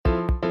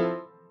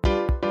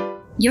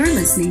You're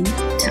listening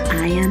to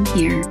I Am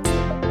Here.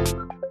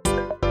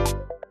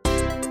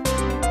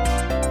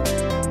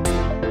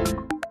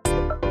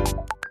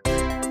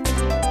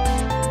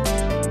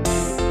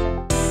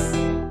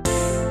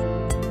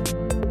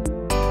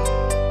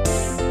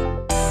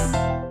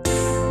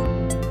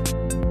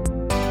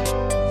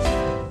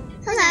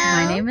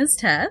 My name is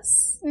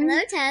Tess. Hello,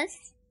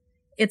 Tess.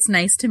 It's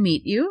nice to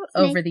meet you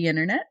over the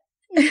internet.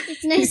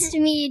 It's nice to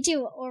meet you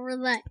too over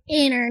the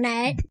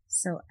internet.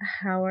 So,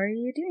 how are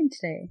you doing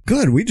today?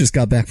 Good. We just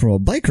got back from a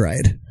bike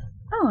ride.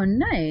 Oh,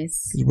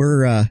 nice.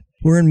 We're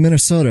in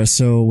Minnesota,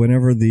 so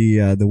whenever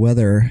the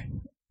weather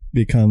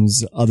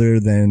becomes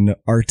other than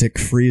Arctic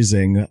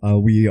freezing,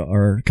 we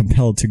are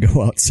compelled to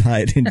go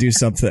outside and do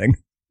something.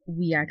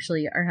 We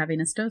actually are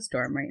having a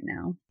snowstorm right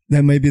now.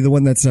 That may be the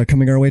one that's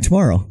coming our way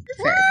tomorrow.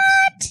 What?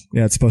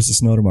 Yeah, it's supposed to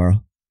snow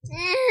tomorrow.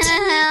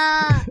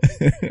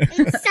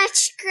 It's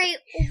such great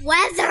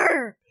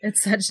weather.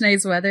 It's such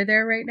nice weather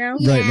there right now.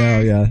 Yeah. Right now,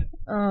 yeah.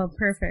 Oh,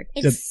 perfect.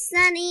 It's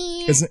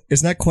sunny.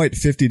 It's not quite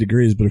 50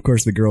 degrees, but of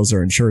course the girls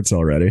are in shirts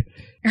already.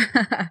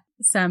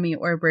 Sammy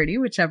or Birdie,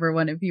 whichever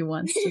one of you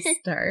wants to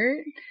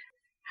start.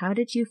 How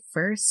did you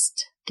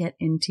first get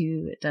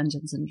into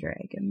Dungeons and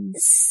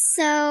Dragons?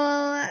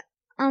 So,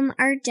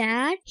 our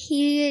dad,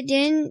 he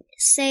didn't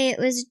say it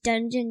was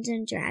Dungeons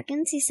and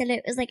Dragons. He said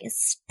it was like a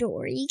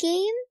story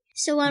game.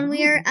 So when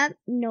we were up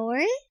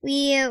north,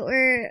 he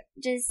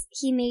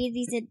made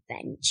these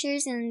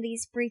adventures and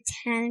these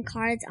pretend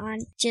cards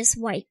on just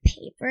white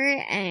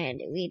paper,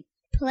 and we'd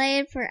play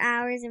it for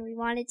hours and we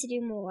wanted to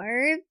do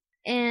more.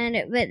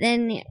 But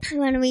then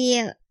when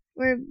we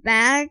were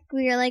back,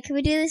 we were like, can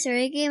we do the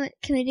story game?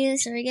 Can we do the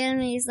story game?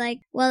 And he's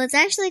like, well, it's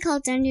actually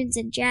called Dungeons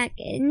and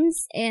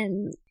Dragons.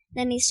 And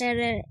then he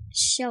started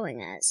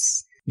showing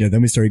us. Yeah,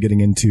 then we started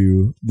getting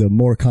into the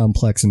more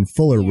complex and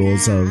fuller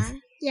rules of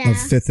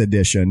 5th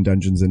edition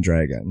Dungeons and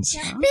Dragons.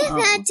 Yeah.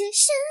 5th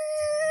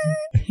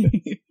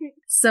edition!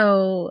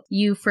 So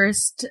you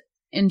first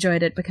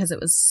enjoyed it because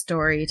it was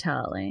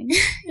storytelling.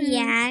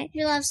 Yeah.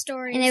 We love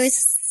stories. And it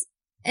was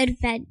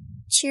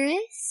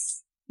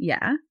adventurous.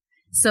 Yeah.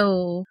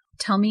 So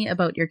tell me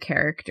about your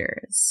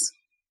characters.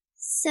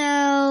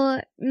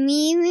 So,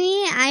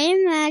 Mimi, I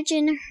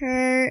imagine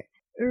her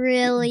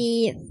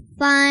really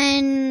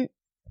fun,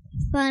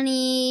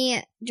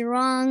 funny,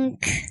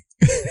 drunk.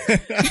 I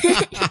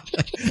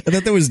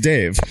thought that was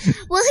Dave.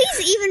 Well,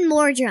 he's even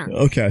more drunk.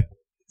 Okay.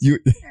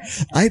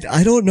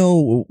 I don't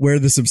know where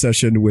this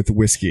obsession with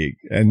whiskey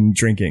and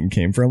drinking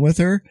came from with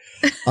her.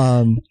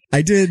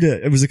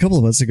 It was a couple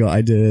of months ago,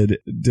 I did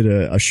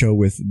a show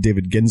with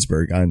David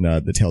Ginsburg on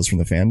the Tales from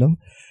the Fandom.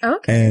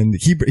 Okay. And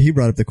he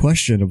brought up the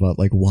question about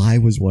like, why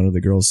was one of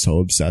the girls so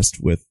obsessed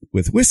with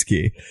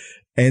whiskey?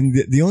 And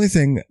the only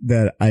thing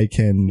that I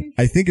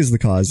think is the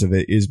cause of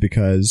it is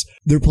because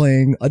they're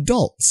playing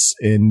adults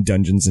in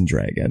Dungeons and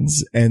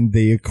Dragons, and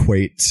they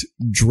equate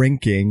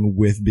drinking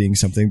with being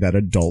something that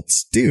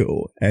adults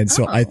do. And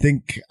so I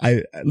think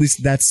at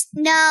least that's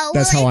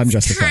how I'm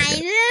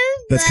justifying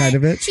it. That's kind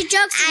of it. She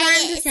jokes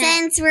around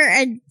since we're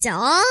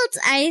adults,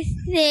 I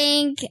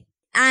think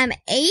I'm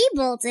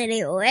able to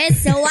do it,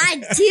 so I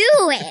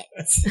do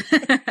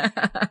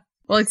it.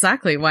 Well,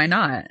 exactly. Why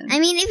not? I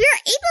mean, if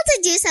you're able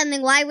to do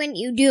something, why wouldn't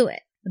you do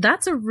it?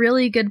 That's a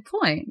really good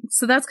point.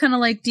 So that's kind of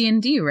like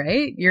D&D,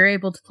 right? You're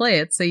able to play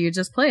it, so you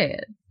just play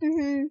it.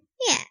 Mm-hmm.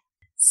 Yeah.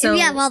 So if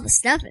you have all the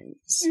stuff and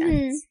stuff.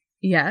 Mm-hmm.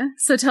 Yeah.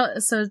 So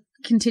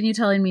continue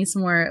telling me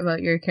some more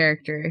about your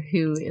character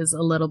who is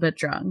a little bit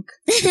drunk.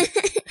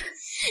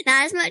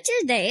 Not as much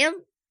as Dave,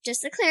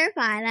 just to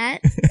clarify that.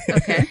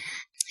 Okay.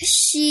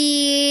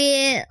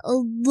 She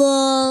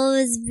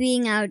loves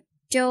being outdoors,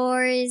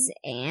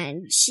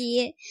 and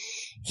she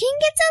gets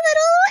a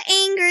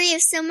little angry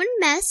if someone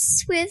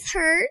messes with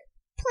her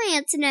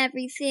plants and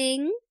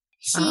everything.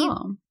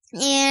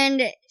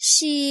 And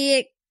she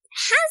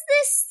has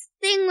this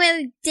thing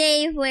with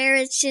Dave where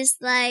it's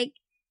just like,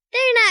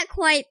 they're not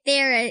quite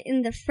there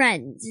in the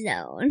friend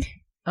zone.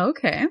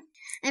 Okay.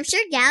 I'm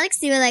sure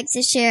Galaxy would like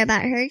to share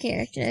about her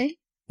character.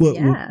 Well,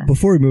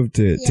 before we move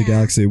to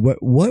Galaxy, what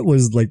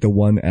was like the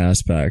one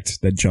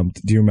aspect that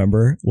jumped? Do you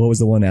remember? What was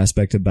the one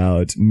aspect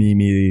about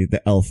Mimi,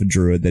 the elf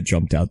druid, that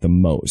jumped out the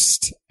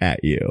most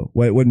at you?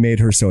 What made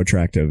her so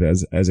attractive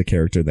as a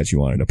character that you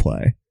wanted to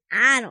play?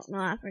 I don't know.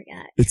 I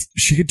forgot.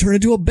 She could turn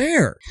into a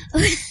bear.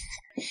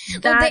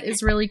 That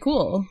is really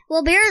cool.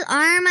 Well, bears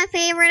are my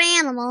favorite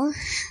animal.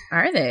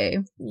 Are they?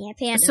 Yeah,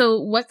 panda. So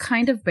what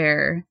kind of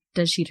bear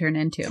does she turn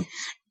into?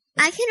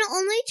 I can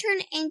only turn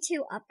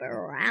into a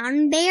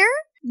brown bear,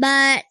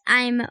 but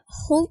I'm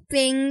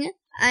hoping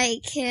I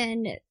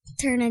can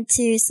turn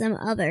into some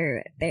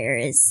other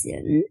bears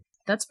soon.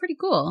 That's pretty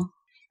cool.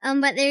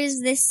 But there's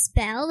this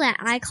spell that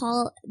I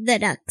call the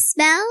duck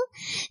spell.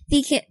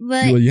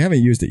 Well, you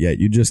haven't used it yet.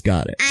 You just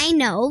got it. I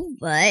know,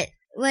 but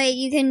what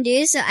you can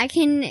do, so I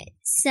can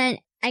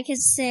I could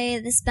say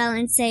the spell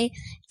and say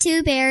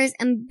 2 bears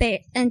and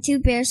 2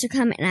 bears would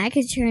come and I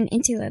could turn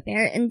into a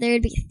bear and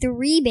there'd be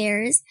 3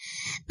 bears.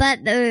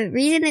 But the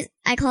reason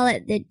I call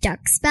it the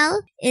duck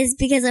spell is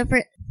because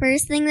the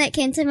first thing that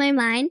came to my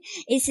mind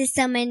is to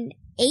summon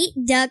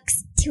 8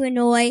 ducks to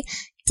annoy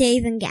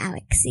Dave and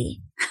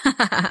Galaxy.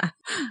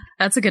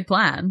 That's a good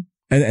plan.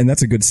 And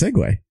that's a good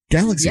segue.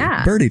 Galaxy.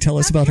 Yeah. Birdie, tell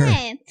us about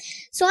her.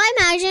 So I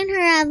imagine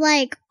her as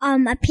like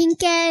a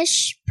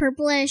pinkish,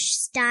 purplish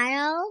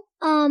style.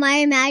 I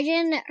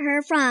imagine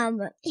her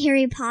from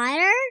Harry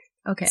Potter.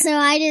 Okay. So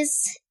I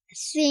just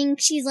think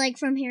she's like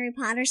from Harry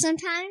Potter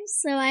sometimes.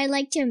 So I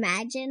like to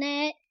imagine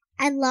it.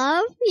 I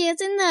love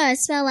using the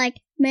spell like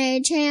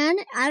Mage Hand.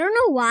 I don't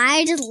know why.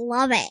 I just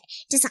love it.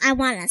 Just I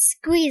want to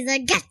squeeze the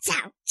guts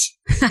out.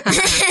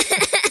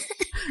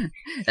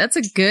 That's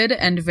a good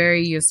and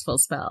very useful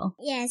spell.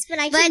 Yes, but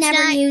I can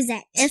never use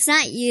it. It's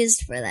not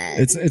used for that.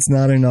 It's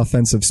not an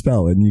offensive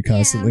spell, and you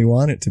constantly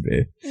want it to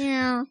be.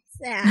 Yeah.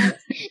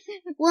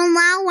 Well,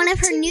 now one of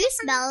her new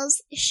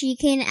spells, she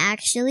can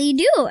actually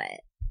do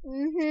it.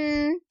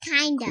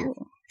 Kind of.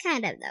 Cool.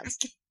 Kind of, though.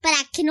 But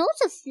I can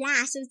also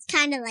fly, so it's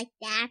kind of like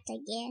that, I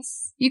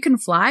guess. You can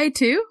fly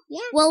too?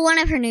 Yeah. Well, one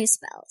of her new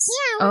spells.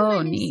 Yeah, one of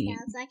my new neat.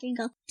 spells. I can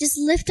go just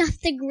lift off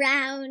the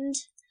ground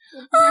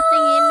with nothing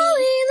in me.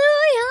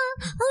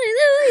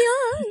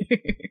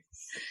 Hallelujah!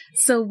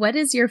 So what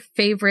is your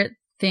favorite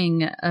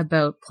thing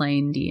about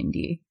playing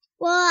D&D?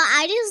 Well,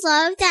 I just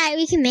love that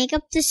we can make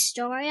up the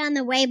story on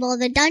the way while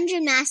the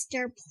Dungeon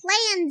Master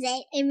plans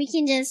it, and we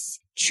can just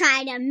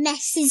try to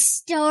mess his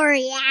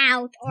story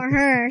out, or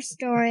her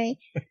story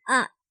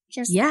up.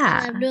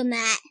 I love doing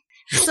that.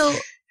 So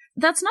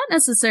that's not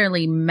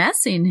necessarily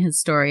messing his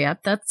story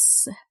up.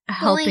 That's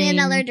helping. Going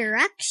another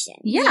direction.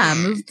 Yeah,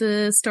 move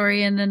the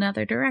story in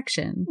another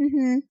direction.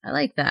 Mm-hmm. I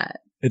like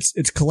that. It's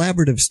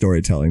collaborative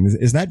storytelling.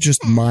 It's not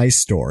just my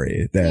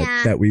story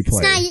that we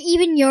play. It's not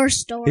even your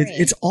story.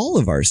 It's all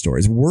of our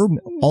stories.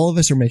 All of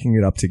us are making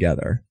it up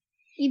together.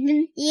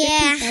 Even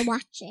the people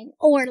watching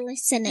or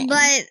listening.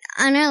 But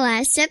on our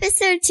last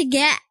episode, to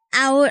get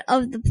out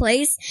of the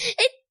place,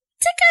 it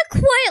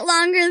took quite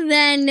longer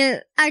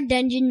than our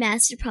dungeon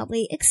master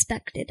probably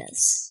expected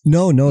us.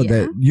 No,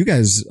 that you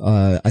guys,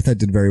 I thought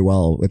did very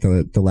well with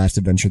the last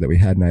adventure that we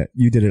had, and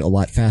you did it a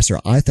lot faster.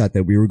 I thought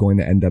that we were going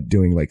to end up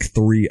doing like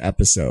 3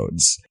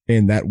 episodes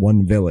in that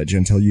one village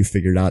until you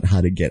figured out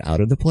how to get out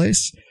of the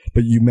place,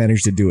 but you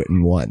managed to do it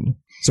in 1.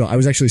 So I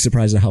was actually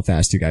surprised at how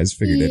fast you guys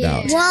figured it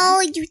out.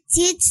 Well, you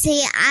did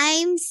say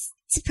I'm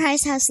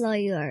surprised how slow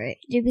you are,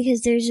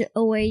 because there's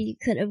a way you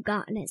could have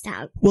gotten it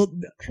out. Well,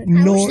 I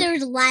wish there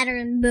was a ladder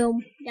and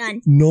boom,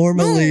 done.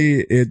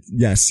 Normally,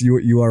 yes,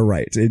 you are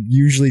right. It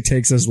usually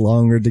takes us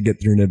longer to get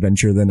through an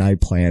adventure than I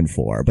planned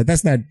for, but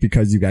that's not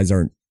because you guys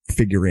aren't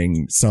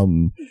figuring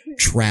some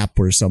trap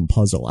or some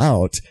puzzle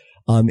out.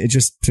 It's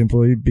just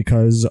simply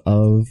because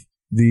of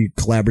the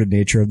collaborative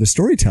nature of the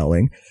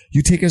storytelling.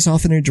 You take us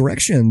off in a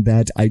direction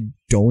that I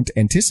don't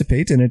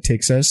anticipate, and it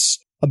takes us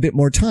a bit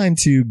more time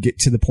to get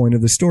to the point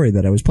of the story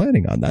that I was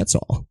planning on. That's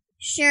all.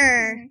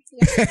 Sure.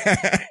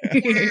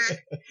 Yeah.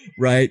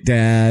 Right,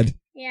 Dad?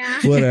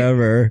 Yeah.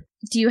 Whatever.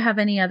 Do you have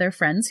any other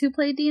friends who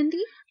play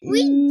D&D?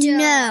 We don't.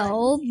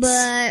 No,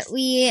 but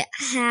we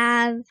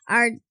have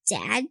our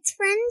dad's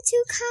friends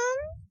who come.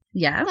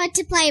 Yeah. But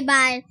to play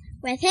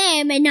with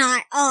him and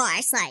not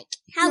us. Like,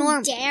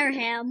 how dare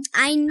him?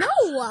 I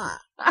know.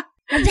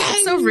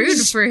 It's so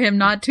rude for him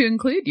not to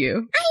include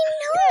you. I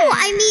know.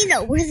 I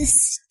mean, we're the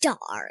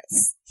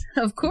stars.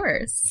 Of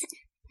course.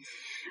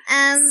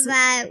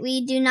 But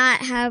we do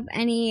not have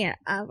any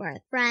of our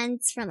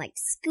friends from like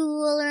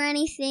school or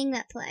anything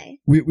that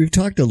play. We've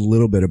talked a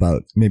little bit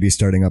about maybe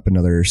starting up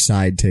another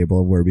side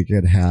table where we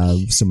could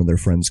have some of their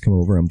friends come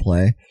over and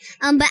play.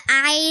 But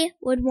I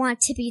would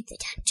want to be the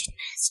dungeon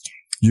master.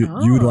 You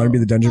would want to be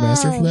the dungeon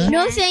master for that?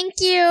 No, thank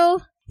you.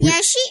 Yeah,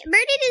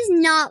 Birdie does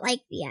not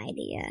like the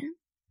idea.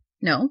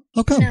 No?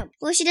 How come? No.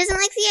 Well, she doesn't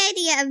like the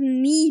idea of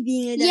me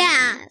being a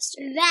dungeon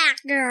master. That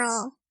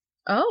girl.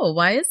 Oh,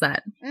 why is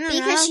that?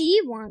 Because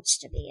she wants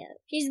to be it.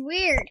 She's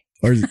weird.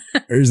 Or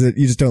is it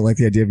you just don't like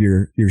the idea of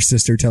your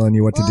sister telling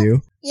you what to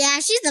do? Yeah,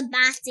 she's the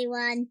bossy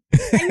one.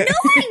 No,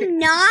 I'm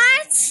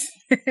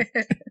not.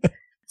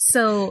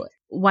 So,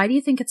 why do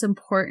you think it's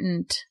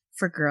important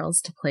for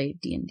girls to play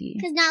D&D?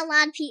 Because not a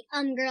lot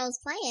of girls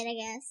play it, I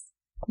guess.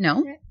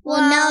 No?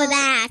 Well, know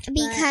that.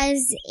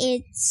 Because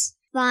it's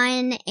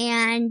fun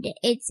and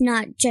it's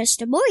not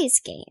just a boys'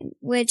 game,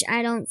 which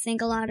I don't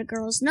think a lot of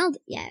girls know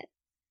yet.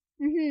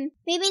 Mm-hmm.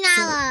 Maybe not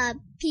a lot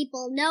of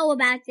people know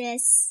about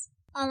this,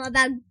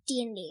 about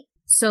D&D.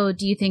 So,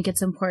 do you think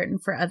it's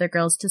important for other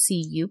girls to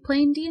see you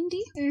playing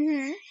D&D?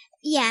 Mm-hmm.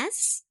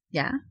 Yes.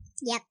 Yeah?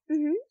 Yep.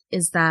 Mm-hmm.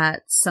 Is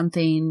that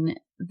something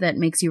that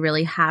makes you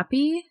really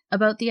happy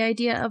about the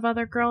idea of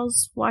other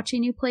girls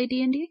watching you play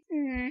D&D?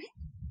 Mm-hmm.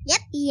 Yep.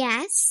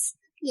 Yes.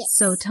 Yes.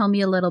 So, tell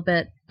me a little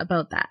bit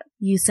about that.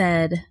 You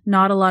said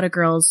not a lot of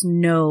girls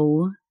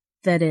know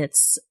that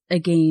it's a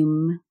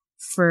game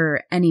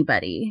for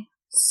anybody.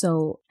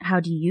 So how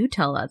do you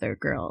tell other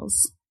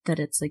girls that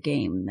it's a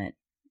game that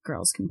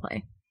girls can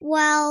play?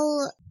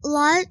 Well,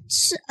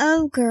 lots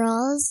of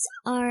girls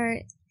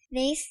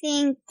they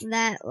think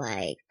that,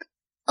 like,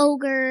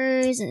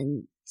 ogres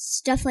and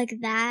stuff like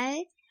that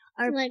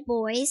are like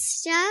boys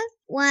stuff,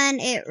 when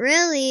it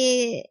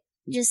really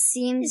just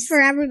seems... It's for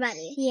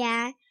everybody.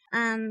 Yeah.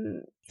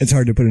 It's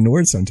hard to put into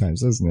words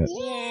sometimes, isn't it?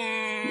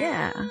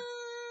 Yeah.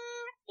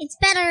 It's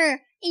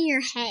better in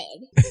your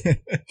head.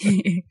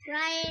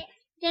 Right?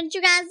 Don't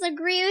you guys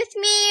agree with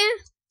me?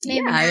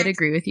 Maybe I would not.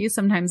 agree with you.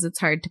 Sometimes it's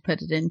hard to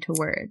put it into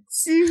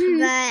words. Mhm.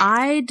 But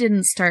I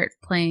didn't start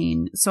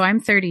playing, so I'm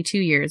 32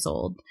 years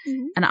old,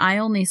 Mhm. and I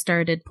only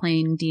started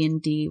playing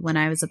D&D when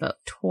I was about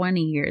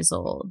 20 years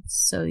old.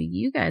 So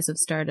you guys have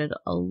started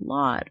a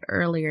lot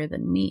earlier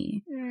than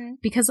me.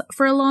 Because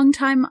for a long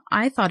time,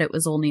 I thought it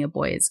was only a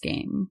boys'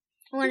 game.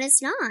 when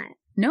it's not.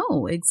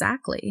 No,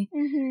 exactly.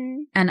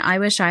 Mm-hmm. And I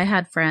wish I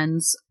had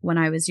friends when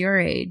I was your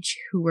age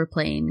who were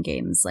playing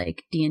games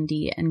like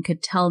D&D and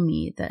could tell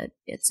me that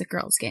it's a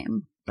girl's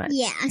game. But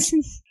Yeah.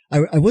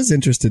 I was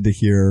interested to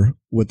hear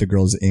what the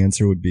girls'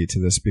 answer would be to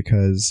this,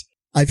 because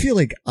I feel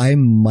like I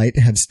might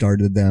have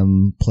started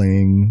them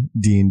playing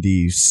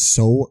D&D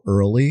so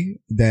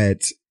early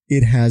that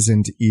it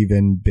hasn't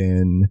even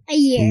been A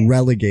year.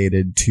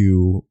 relegated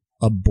to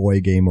a boy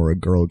game or a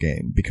girl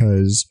game,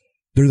 because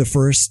they're the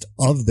first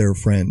of their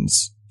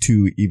friends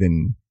to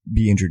even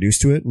be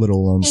introduced to it, let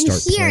alone And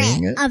start hear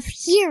playing it. Of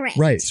hear it.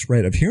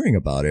 Right, of hearing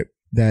about it.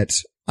 That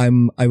I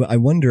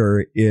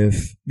wonder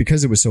if,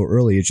 because it was so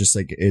early, it's just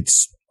like,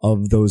 it's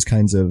of those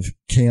kinds of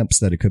camps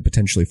that it could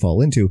potentially fall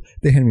into,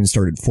 they hadn't even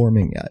started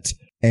forming yet.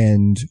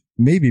 And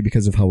maybe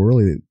because of how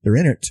early they're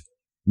in it,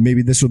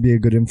 maybe this will be a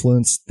good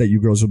influence that you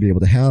girls will be able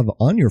to have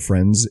on your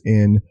friends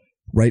in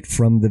right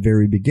from the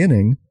very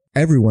beginning.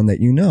 Everyone that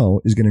you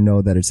know is going to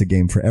know that it's a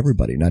game for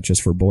everybody, not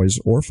just for boys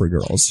or for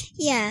girls.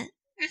 Yeah.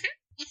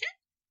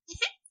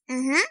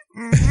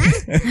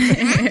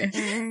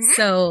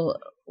 So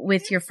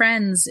with your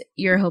friends,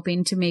 you're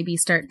hoping to maybe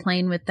start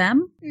playing with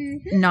them?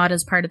 Mm-hmm. Not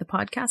as part of the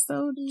podcast,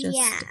 though? Just,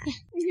 Yeah.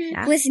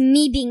 Yeah. With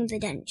me being the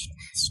dungeon.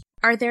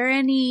 Are there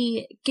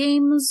any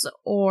games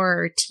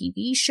or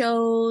TV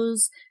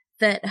shows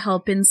that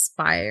help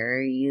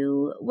inspire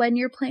you when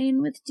you're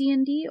playing with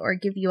D&D or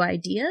give you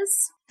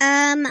ideas?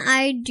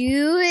 I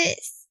do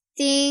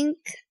think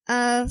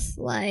of,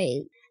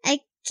 like, I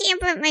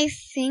can't put my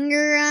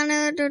finger on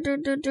it.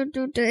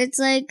 It's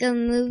like a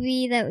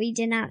movie that we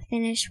did not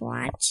finish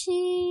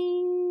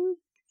watching.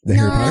 The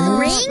Harry Potter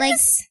movies?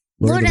 Rings?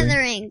 Like Lord of the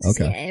Rings.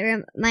 Okay. Yeah,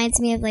 it reminds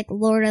me of, like,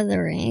 Lord of the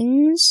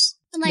Rings.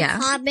 Like Yeah.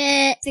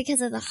 Hobbit.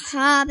 Because of the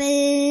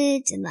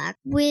Hobbit and the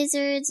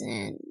wizards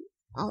and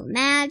all the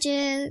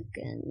magic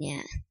and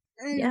yeah.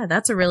 Yeah,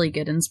 that's a really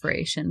good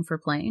inspiration for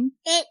playing.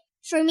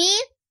 For me,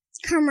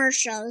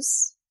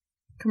 commercials.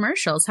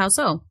 Commercials, how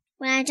so?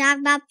 When I talk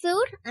about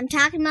food, I'm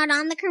talking about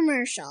on the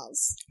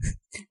commercials.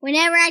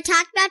 Whenever I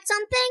talk about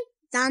something,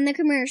 it's on the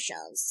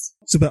commercials.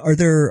 So, but are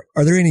there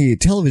any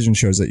television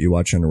shows that you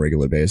watch on a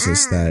regular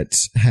basis that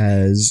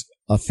has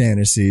a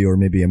fantasy or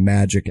maybe a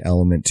magic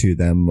element to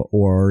them,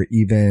 or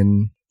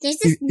even There's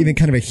this even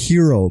kind of a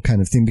hero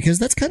kind of thing? Because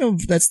that's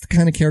the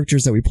kind of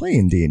characters that we play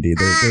in D&D.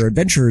 They're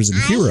adventurers and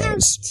I have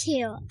heroes.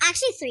 two.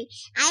 Actually, three.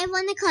 I have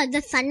one that called the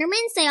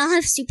Thundermans. They all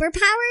have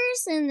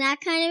superpowers, and that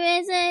kind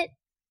of is it.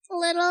 A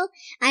little.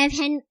 I have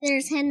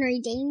there's Henry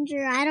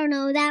Danger. I don't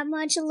know that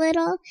much. A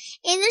little.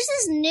 And there's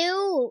this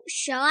new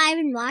show I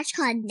haven't watched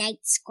called Night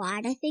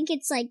Squad. I think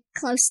it's like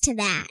close to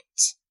that.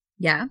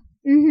 Yeah,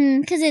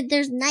 Because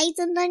there's knights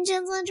and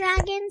Dungeons and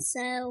Dragons.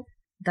 So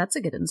that's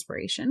a good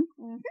inspiration.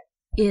 Mhm.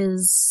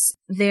 Is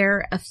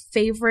there a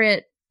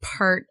favorite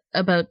part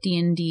about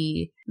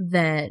D&D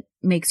that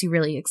makes you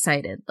really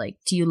excited? Like,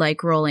 do you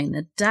like rolling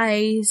the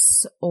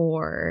dice,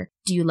 or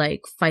do you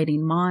like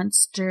fighting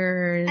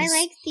monsters? I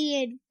like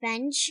the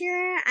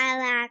adventure.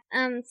 I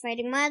like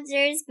fighting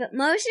monsters, but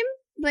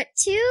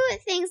two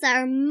things that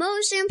are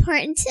most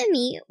important to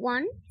me: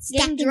 one,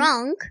 getting Stacking-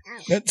 drunk,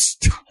 That's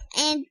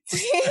and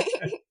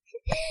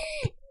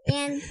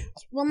and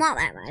well, not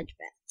that much,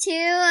 but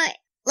two,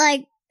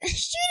 like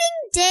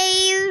shooting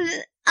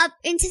Dave up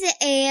into the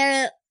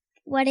air,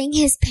 wetting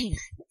his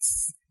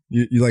pants.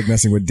 you like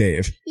messing with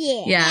Dave.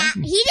 Yeah, Yeah.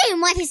 he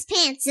didn't wet his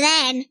pants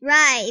then.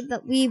 right.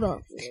 But we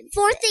both did.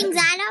 Four things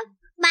I know.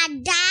 My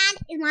dad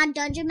is my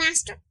dungeon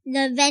master.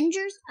 The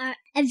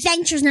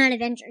Adventures, not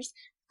Avengers,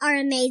 are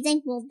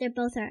amazing. Well, they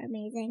both are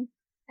amazing.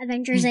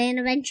 Avengers and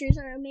Adventures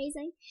are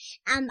amazing.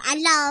 I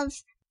love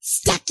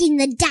stacking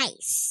the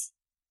dice.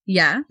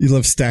 Yeah. You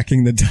love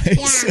stacking the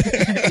dice.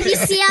 Yeah. If you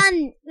see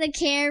on the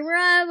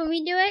camera when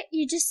we do it,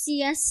 you just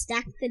see us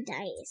stack the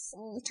dice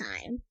all the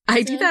time.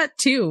 I do that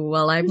too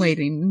while I'm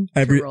waiting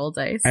to roll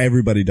dice.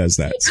 Everybody does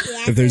that.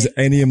 Yeah, If there's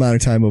any amount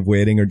of time of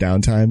waiting or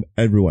downtime,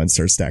 everyone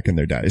starts stacking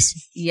their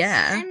dice.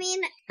 Yeah. I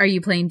mean, Are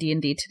you playing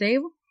D&D today?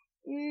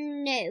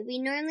 no, we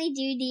normally do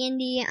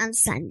D&D on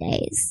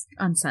Sundays.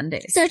 On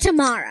Sundays. So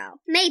tomorrow.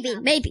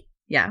 Maybe.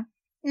 Yeah.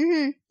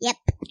 Yep.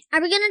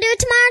 Are we gonna do it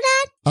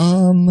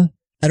tomorrow, Dad?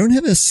 I don't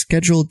have a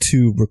schedule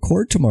to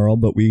record tomorrow,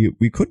 but we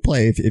could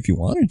play if you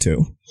wanted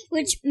to.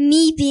 Which,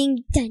 me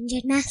being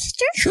Dungeon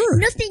Master? Sure.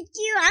 No, thank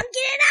you. I'm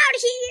getting out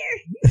of here.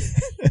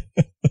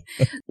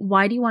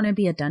 Why do you want to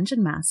be a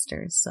dungeon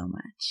master so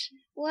much?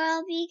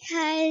 Well,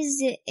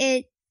 because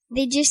they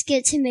just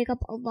get to make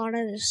up a lot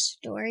of the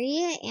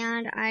story,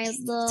 and I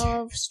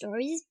love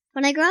stories.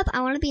 When I grow up,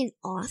 I want to be an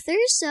author,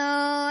 so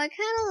I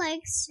kind of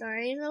like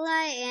stories a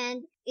lot,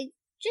 and it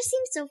just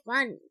seems so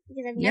fun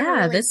because I've never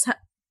really... this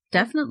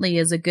definitely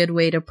is a good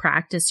way to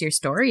practice your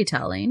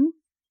storytelling,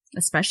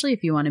 especially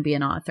if you want to be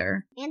an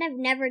author. And I've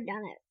never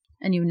done it.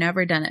 And you've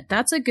never done it.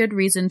 That's a good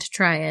reason to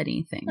try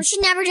anything. Well,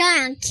 she's never done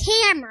it on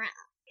camera.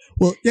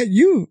 Well, yeah,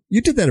 you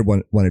did that at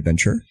one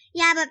adventure.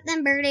 Yeah, but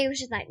then Birdie was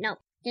just like, nope,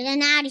 get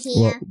out of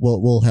here.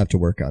 Well, we'll have to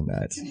work on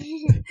that.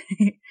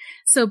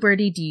 So,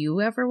 Birdie, do you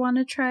ever want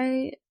to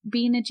try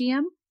being a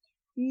GM?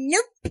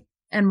 Nope.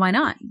 And why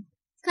not?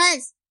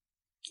 Because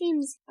it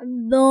seems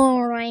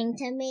boring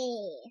to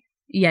me.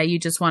 Yeah, you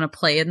just want to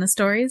play in the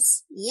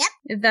stories? Yep.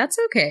 That's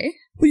okay.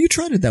 Well, you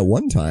tried it that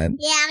one time.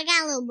 Yeah, I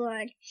got a little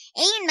bored.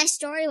 And my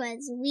story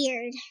was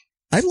weird.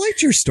 I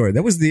liked your story.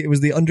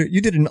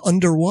 You did an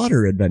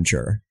underwater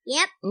adventure.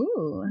 Yep.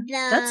 Ooh,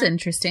 that's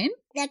interesting.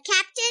 The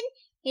captain,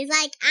 he's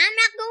like, I'm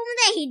not going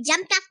there. He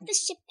jumped off the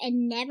ship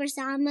and never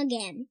saw him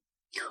again.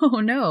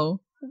 Oh,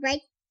 no. Right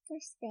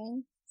first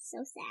thing.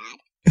 So sad.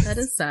 That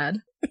is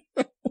sad.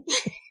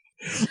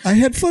 I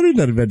had fun in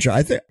that adventure.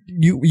 I think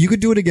you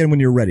could do it again when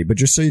you're ready, but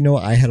just so you know,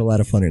 I had a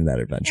lot of fun in that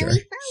adventure.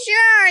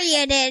 Sure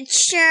you did,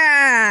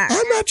 sure.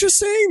 I'm not just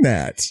saying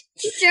that.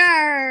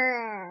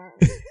 Sure.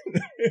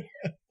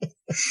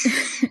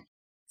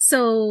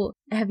 So,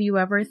 have you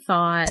ever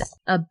thought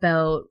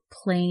about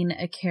playing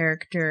a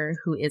character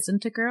who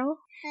isn't a girl?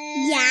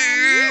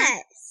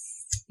 Yes.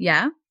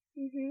 Yeah?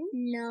 Mm-hmm.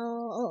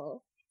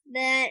 No.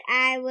 But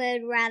I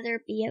would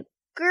rather be a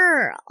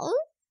girl.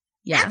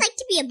 Yeah. I'd like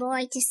to be a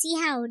boy to see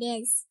how it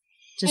is.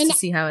 Just to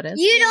see how it is?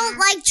 You don't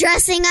like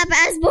dressing up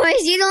as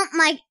boys. You don't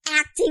like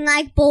acting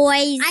like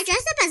boys. I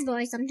dress up as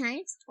boys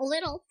sometimes. A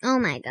little. Oh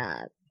my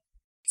god.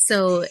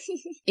 So,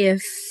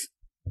 if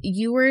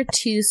you were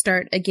to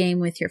start a game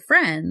with your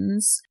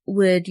friends,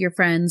 would your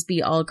friends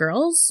be all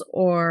girls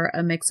or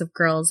a mix of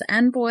girls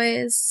and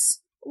boys?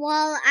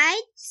 Well,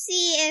 I'd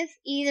see if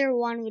either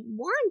one would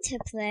want to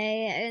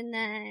play, and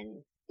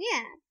then,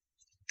 yeah.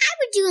 I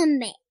would do a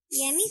mix.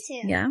 Yeah, me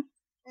too. Yeah?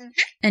 Uh-huh.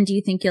 And do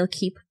you think you'll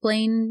keep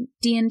playing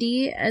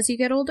D&D as you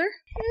get older?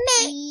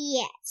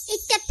 Yes.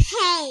 It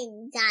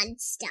depends on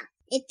stuff.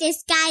 If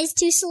this guy's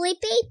too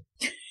sleepy.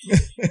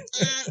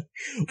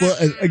 Well,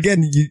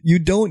 again, you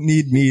don't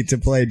need me to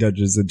play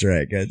Dungeons and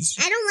Dragons.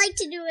 I don't like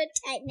to do it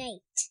at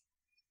night.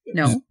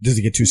 No. Does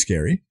it get too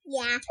scary?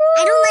 Yeah.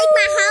 I don't like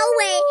my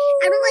hallway.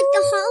 I don't like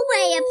the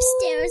hallway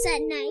upstairs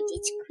at night.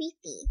 It's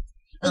creepy.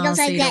 It goes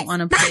So like you this. don't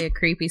want to play a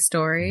creepy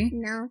story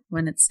No.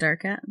 when it's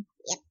dark out?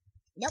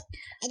 Nope.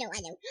 I don't.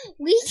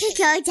 We could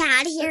go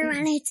down here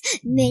when it's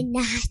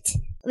midnight.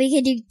 We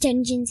could do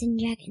Dungeons and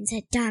Dragons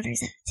at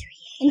Daughters of 3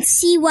 and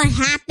see what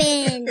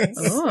happens.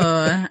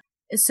 Oh.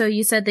 So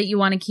you said that you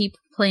want to keep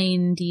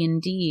playing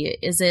D&D.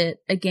 Is it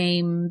a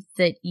game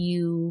that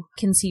you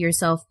can see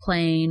yourself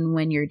playing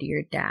when you're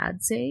your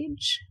dad's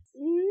age?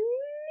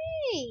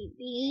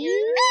 Maybe.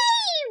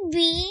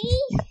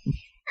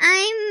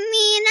 I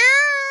mean,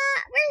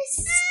 we're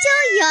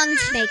still young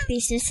to make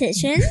these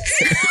decisions.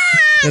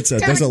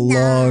 That's a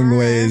long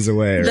ways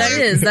away. That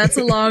Right? is. That's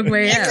a long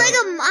way It's out. like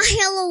a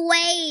mile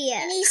away.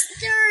 And he's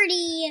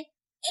 38.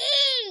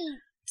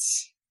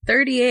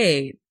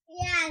 38.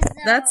 Yeah, so.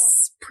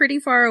 That's pretty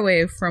far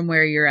away from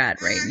where you're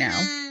at right now.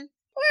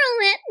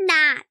 We're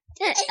not.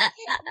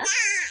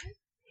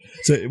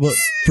 So, well,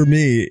 for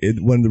me,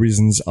 one of the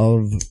reasons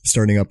of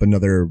starting up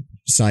another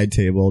side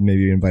table,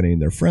 maybe inviting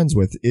their friends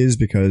with, is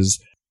because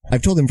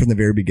I've told them from the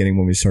very beginning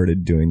when we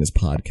started doing this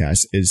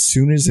podcast, as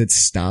soon as it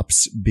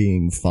stops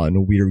being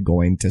fun, we're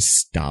going to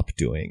stop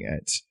doing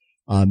it.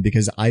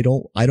 Because I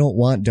don't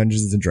want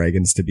Dungeons and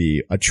Dragons to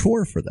be a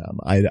chore for them.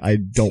 I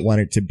don't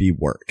want it to be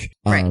work.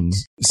 Right.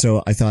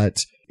 So I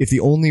thought if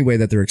the only way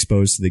that they're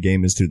exposed to the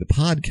game is through the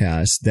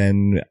podcast,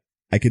 then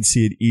I could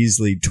see it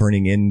easily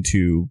turning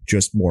into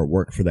just more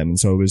work for them. And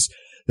so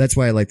that's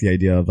why I like the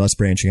idea of us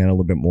branching out a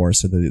little bit more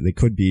so that they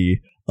could be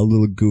a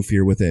little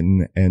goofier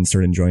within and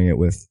start enjoying it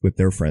with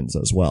their friends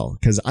as well.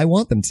 Because I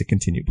want them to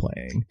continue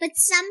playing. But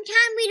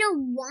sometimes we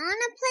don't want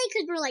to play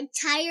because we're like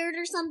tired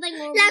or something.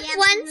 Or Like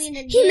once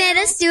he made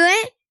us do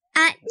it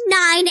at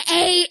 9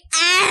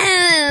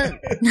 a.m.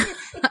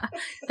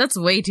 That's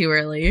way too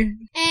early.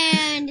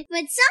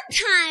 But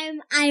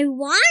sometimes I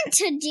want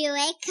to do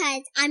it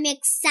because I'm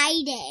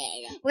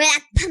excited. We're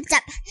like pumped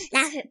up.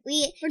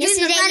 We're doing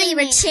the running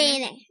man.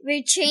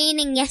 We're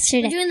training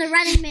yesterday. We're doing the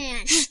running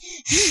man.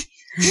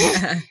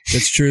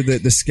 That's true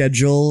that the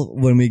schedule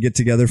when we get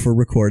together for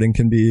recording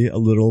can be a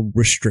little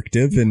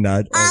restrictive and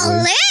not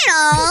always.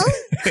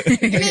 And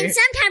then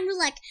sometimes we're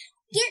like,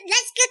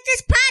 let's get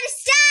this party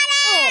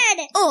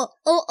started.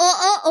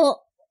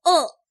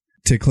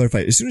 to clarify,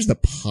 as soon as the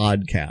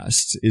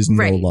podcast is no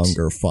Right.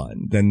 longer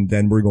fun,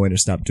 then we're going to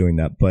stop doing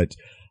that. But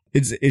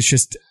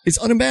it's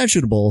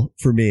unimaginable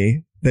for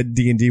me that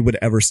D&D would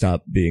ever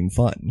stop being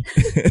fun.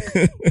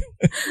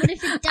 What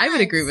if it does? I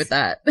would agree with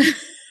that. What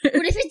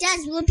if it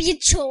does? Will it be a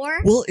chore?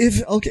 Well,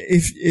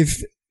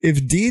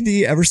 if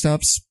D&D ever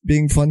stops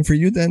being fun for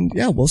you, then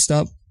yeah, we'll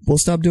stop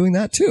doing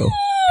that too.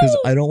 Because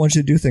I don't want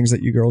you to do things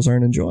that you girls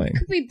aren't enjoying.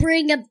 Could we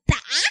bring it back?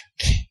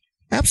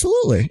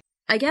 Absolutely.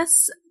 I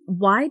guess,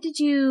 why did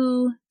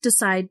you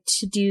decide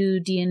to do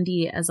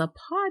D&D as a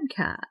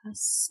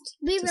podcast?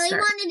 We to really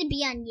start? wanted to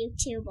be on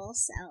YouTube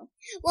also.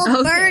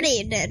 Well, Okay.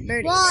 Birdie did.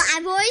 well,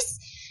 I've always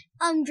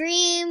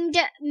dreamed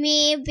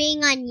me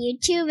being on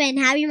YouTube and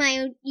having my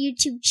own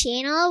YouTube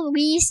channel.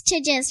 We used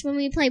to just, when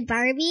we play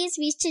Barbies,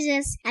 we used to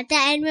just, at the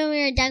end when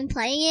we were done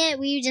playing it,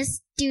 we would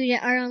just do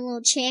our own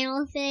little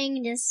channel thing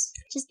and just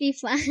be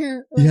fun.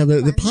 Yeah,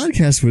 the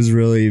podcast was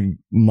really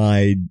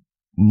my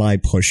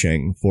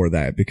pushing for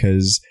that,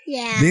 because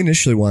Yeah. they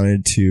initially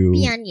wanted to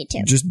Be on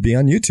YouTube. just be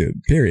on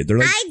YouTube, period. They're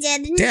like, I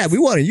didn't. Dad, we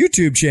want a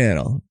YouTube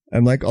channel.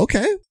 I'm like,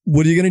 okay,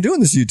 what are you going to do on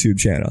this YouTube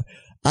channel?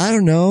 I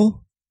don't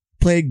know.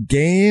 Play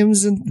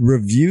games and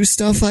review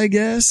stuff, I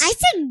guess. I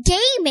said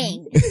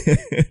gaming.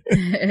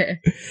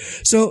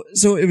 So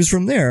it was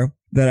from there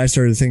that I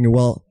started thinking,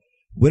 well,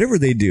 whatever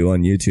they do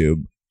on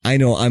YouTube, I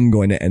know I'm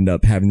going to end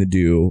up having to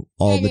do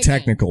all the Editing.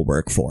 technical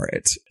work for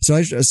it. So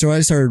I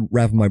started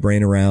wrapping my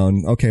brain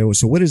around, okay,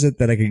 so what is it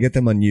that I could get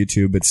them on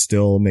YouTube, but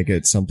still make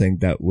it something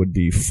that would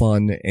be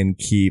fun and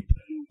keep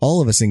all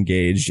of us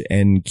engaged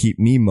and keep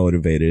me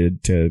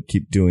motivated to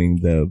keep doing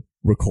the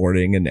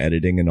recording and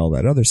editing and all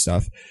that other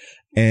stuff.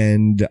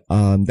 And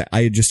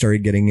I just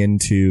started getting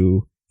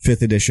into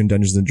 5th edition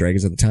Dungeons and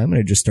Dragons at the time, and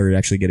I just started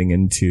actually getting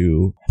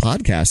into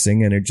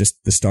podcasting, and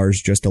the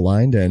stars just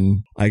aligned,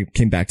 and I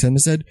came back to them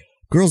and said,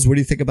 girls, what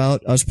do you think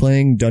about us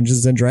playing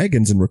Dungeons and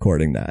Dragons and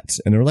recording that?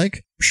 And they're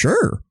like,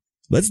 sure,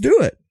 let's do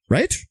it,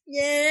 right?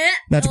 Yeah.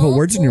 Not to put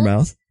words in your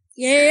mouth.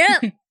 Yeah.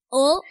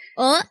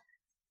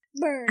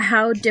 Burn.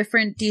 How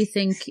different do you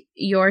think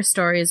your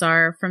stories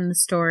are from the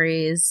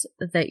stories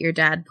that your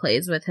dad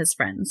plays with his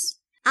friends?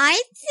 I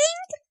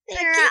think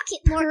they're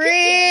More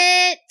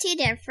pretty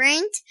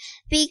different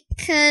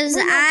because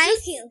I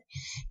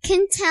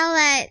can tell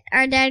that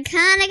our dad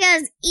kind of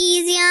goes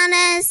easy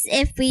on us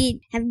if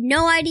we have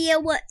no idea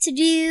what to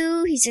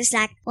do. He's just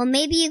like, well,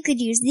 maybe you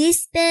could use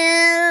this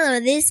spell,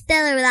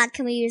 or like,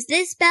 can we use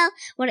this spell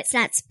when it's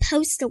not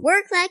supposed to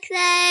work like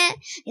that?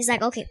 He's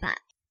like, okay, fine.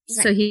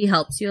 So he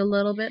helps you a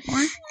little bit more?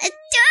 A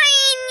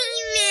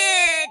tiny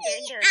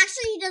bit.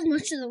 Actually, he does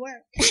most of the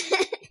work.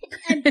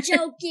 I'm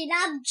joking.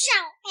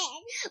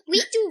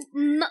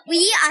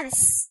 We are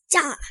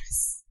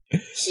stars.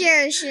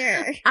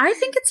 Sure. I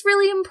think it's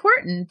really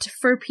important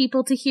for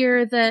people to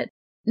hear that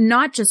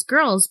not just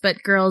girls,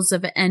 but girls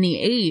of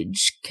any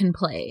age can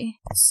play.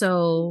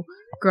 So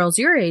girls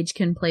your age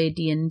can play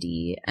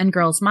D&D, and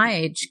girls my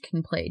age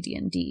can play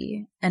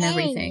D&D, and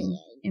everything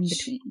in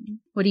between.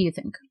 What do you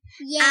think?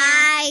 Yeah.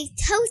 I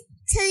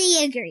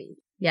totally agree.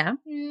 Yeah?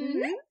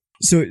 Mhm.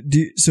 So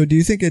do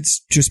you think it's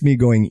just me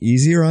going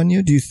easier on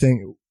you? Do you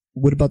think,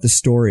 what about the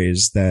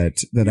stories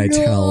that I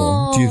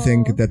tell? Do you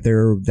think that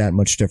they're that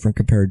much different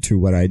compared to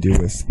what I do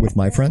with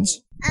my friends?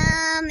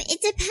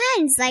 It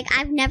depends. Like,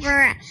 I've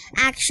never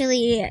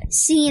actually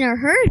seen or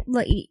heard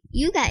what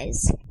you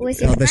guys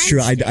with your Oh, that's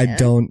true. friends I do.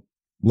 don't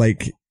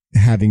like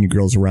having you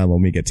girls around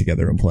when we get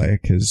together and play,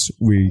 because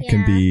we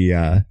can be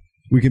a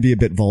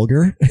bit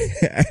vulgar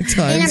at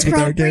times with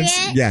our games.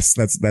 Inappropriate? Yes,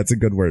 that's a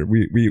good word.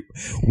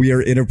 We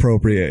are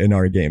inappropriate in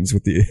our games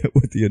with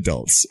the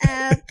adults.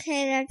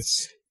 Okay,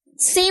 that's...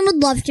 Sam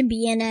would love to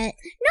be in it.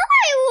 No,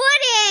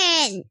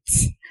 I wouldn't!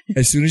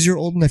 As soon as you're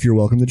old enough, you're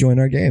welcome to join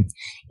our game.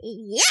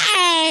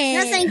 Yay!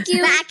 No, thank you.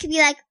 But I could be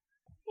like,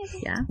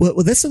 Well,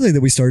 that's something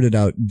that we started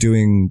out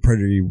doing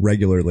pretty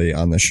regularly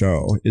on the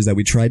show, is that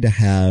we tried to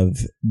have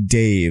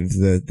Dave,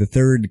 the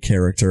third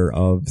character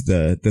of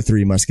the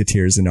Three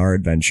Musketeers in our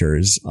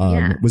adventures,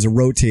 was a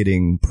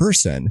rotating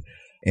person.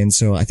 And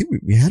so I think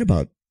we've had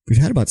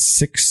about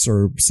 6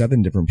 or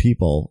 7 different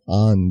people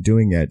on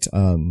doing it.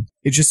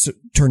 It just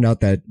turned out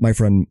that my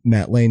friend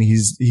Matt Lane,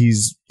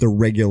 he's the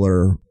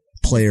regular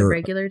player. The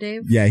regular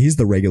Dave? Yeah, he's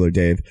the regular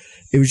Dave.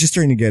 It was just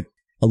starting to get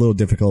a little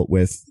difficult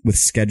with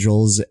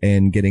schedules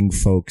and getting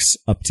folks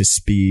up to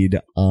speed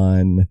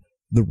on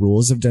the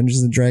rules of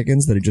Dungeons and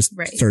Dragons, that it just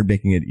started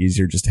making it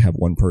easier just to have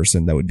one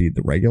person that would be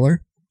the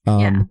regular.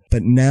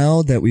 But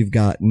now that we've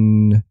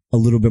gotten a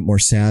little bit more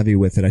savvy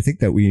with it, I think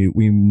that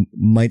we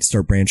might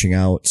start branching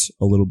out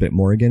a little bit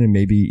more again, and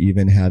maybe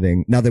even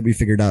having, now that we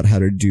figured out how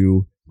to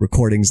do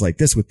recordings like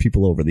this with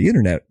people over the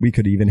internet, we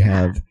could even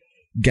have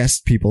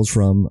guest peoples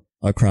from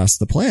across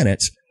the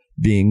planet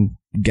being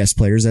guest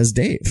players as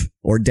Dave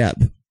or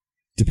Deb,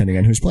 depending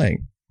on who's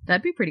playing.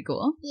 That'd be pretty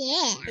cool.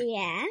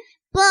 yeah.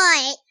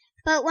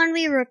 But when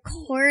we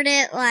record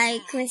it,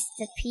 like, with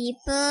the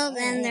people,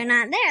 then they're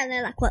not there.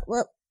 They're like, what,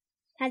 what's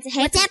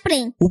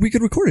happening? Well, we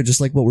could record it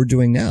just like what we're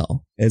doing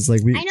now. It's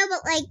like I know,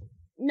 but, like,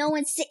 no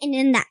one's sitting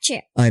in that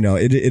chair. I know.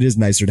 It is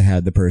nicer to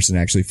have the person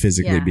actually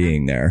physically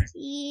being there.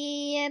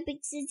 Yeah, but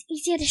it's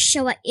easier to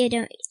show what you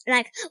do.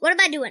 Like, what am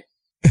I doing?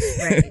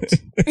 Right.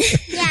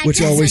 Yeah, Which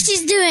guess always- what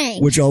she's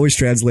doing. Which always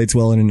translates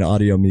well in an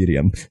audio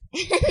medium.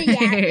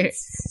 Yeah,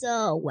 it's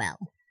so well.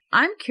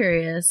 I'm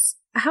curious,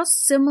 how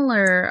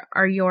similar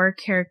are your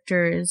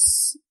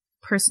characters'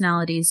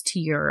 personalities to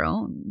your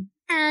own?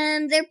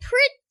 They're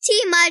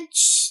pretty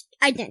much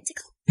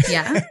identical.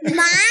 Yeah.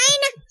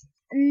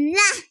 Mine,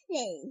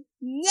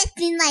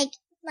 nothing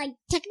like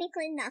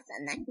technically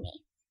nothing like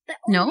me. But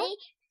No? only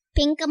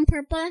pink and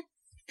purple,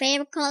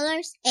 favorite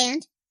colors,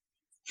 and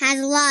has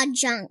a lot of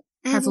junk.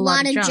 Has a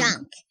lot of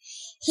junk.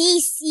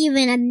 He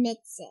even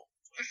admits it.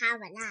 I have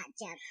a lot of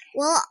junk.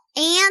 Well,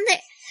 and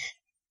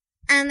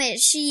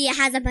she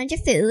has a bunch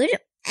of food.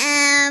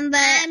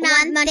 But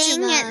one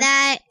thing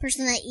that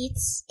person that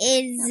eats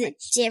is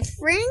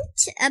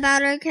different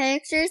about our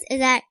characters is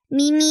that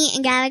Mimi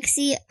and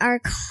Galaxy are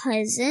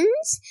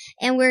cousins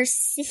and we're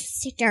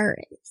sisters.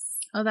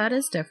 Oh, that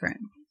is different.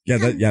 Yeah,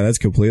 that's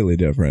completely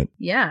different.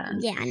 Yeah.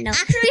 Yeah, no.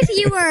 Actually, if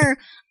you were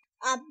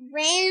a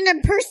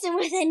random person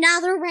with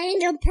another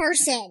random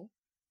person,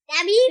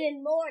 that'd be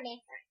even more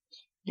different.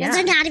 Because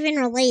they're not even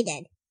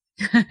related.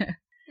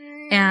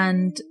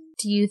 And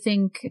do you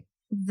think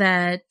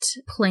that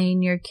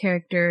playing your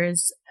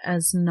characters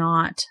as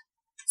not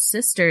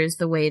sisters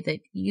the way that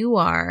you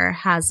are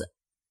has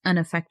an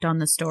effect on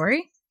the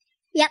story?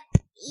 Yep.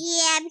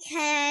 Yeah,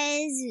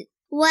 because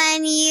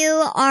when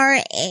you are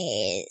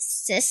a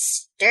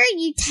sister,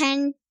 you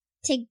tend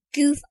to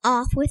goof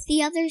off with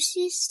the other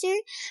sister.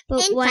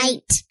 But And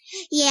fight.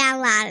 Yeah, a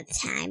lot of the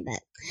time.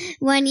 But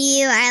when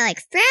you are like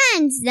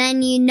friends,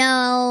 then you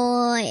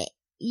know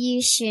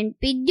you shouldn't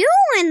be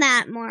doing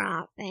that more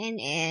often.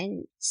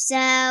 And so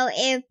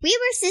if we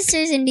were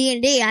sisters in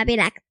D&D, I'd be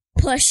like,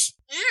 push.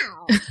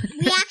 Ow.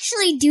 We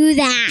actually do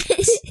that.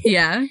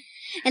 Yeah.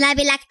 And I'd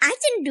be like, I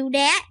didn't do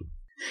that.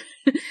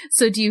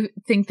 So do you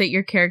think that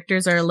your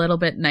characters are a little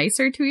bit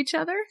nicer to each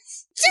other?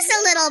 Just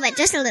a little bit.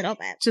 Just a little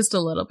bit. Just a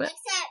little bit.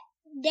 Except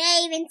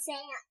Dave and Sam.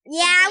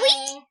 Yeah, we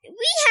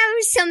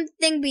have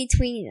something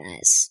between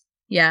us.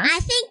 Yeah. I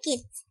think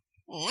it's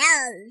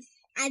love.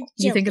 I'm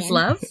You think it's joking.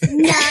 love?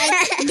 No,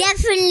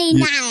 definitely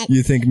not.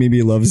 You think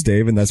Mimi loves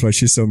Dave and that's why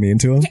she's so mean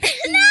to him? No!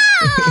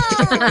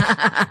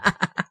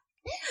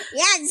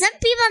 Yeah, some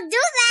people do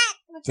that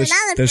with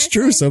another That's person.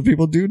 true. Some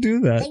people do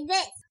that. Like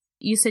this.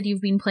 You said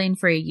you've been playing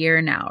for a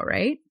year now,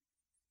 right?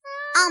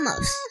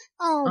 Almost.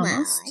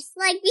 Almost.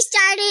 Like we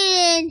started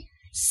in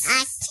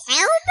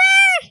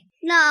October?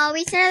 No,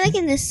 we started like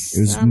in the It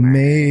was summer.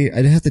 May.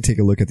 I'd have to take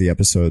a look at the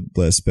episode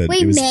list, but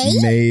Wait, it was May?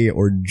 May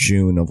or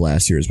June of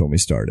last year is when we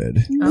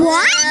started. Oh.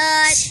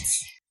 What?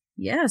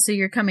 Yeah, so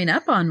you're coming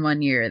up on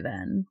 1 year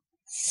then.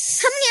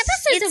 How many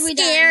episodes have we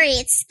done?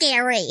 It's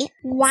scary.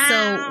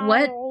 Wow.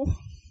 So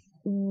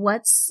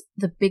what's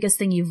the biggest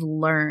thing you've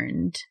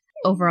learned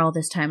over all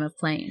this time of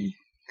playing?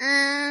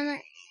 That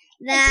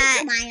It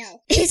takes a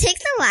while. it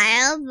takes a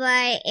while,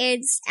 but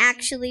it's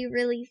actually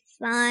really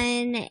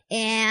fun,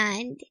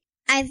 and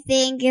I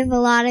think if a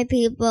lot of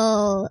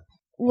people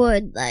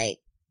would like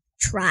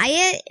try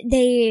it,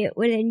 they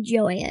would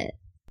enjoy it.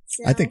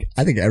 So. I think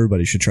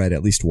everybody should try it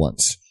at least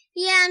once.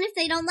 Yeah, and if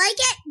they don't like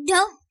it,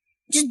 don't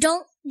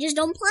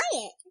play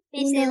it.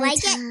 If they like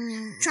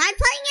it, try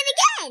playing it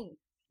again.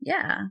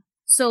 Yeah.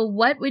 So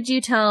what would you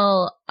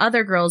tell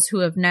other girls who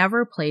have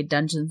never played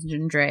Dungeons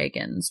and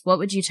Dragons? What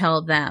would you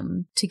tell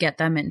them to get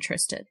them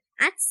interested?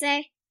 I'd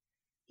say,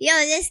 yo,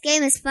 this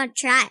game is fun.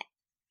 Try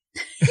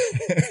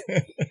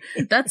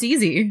it. That's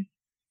easy.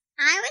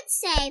 I would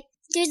say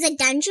there's a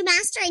dungeon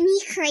master and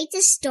he creates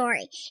a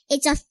story.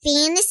 It's a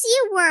fantasy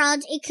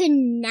world. It could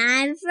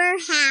never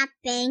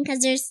happen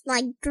because there's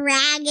like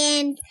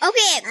dragons.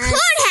 Okay, it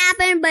could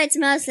happen, but it's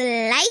most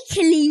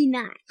likely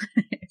not.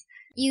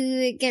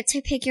 You get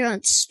to pick your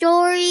own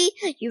story.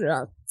 You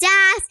roll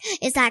dice.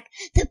 It's like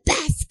the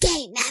best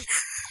game ever.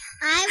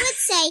 I would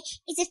say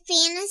it's a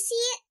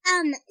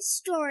fantasy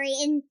story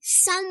and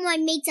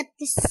someone makes up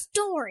the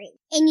story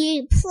and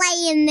you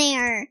play in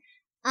their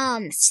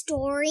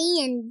story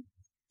and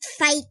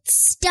fight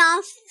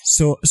stuff.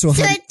 So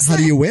it's how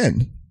do you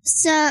win?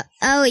 So,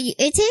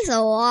 it takes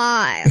a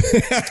while.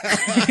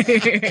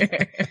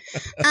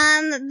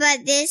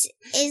 But this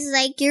is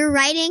like you're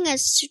writing a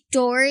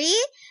story,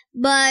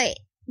 but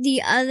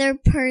the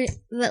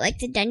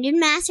dungeon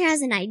master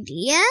has an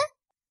idea,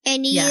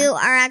 and you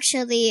are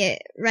actually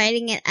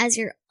writing it as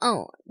your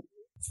own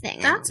thing.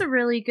 That's a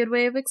really good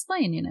way of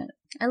explaining it.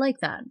 I like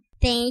that.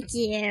 Thank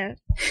you.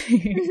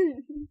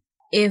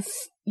 If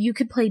you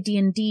could play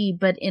D&D,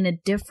 but in a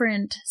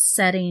different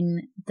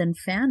setting than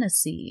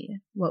fantasy,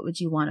 what would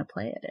you want to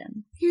play it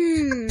in?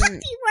 Puppy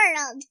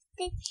world.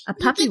 A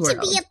puppy you get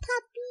world. to be a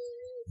puppy.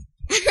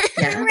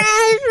 Yeah.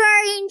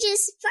 Raspberry and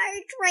just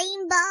fart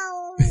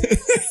rainbows.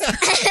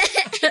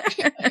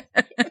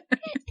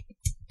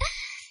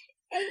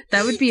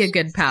 That would be a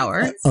good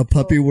power. A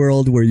puppy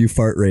world where you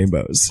fart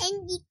rainbows.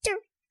 And eat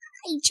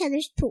each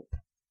other's poop.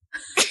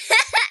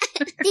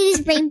 It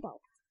is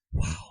rainbow.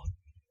 Wow.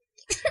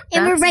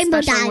 And we're That's a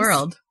rainbow special dice.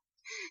 world.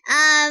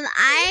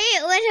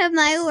 I would have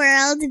my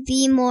world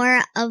be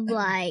more of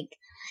like,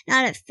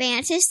 not a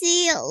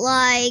fantasy,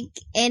 like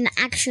an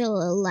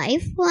actual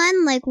life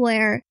one, like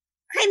where,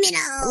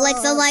 Criminal.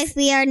 like the life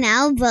we are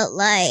now, but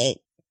like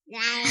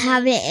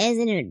have it as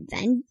an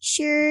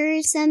adventure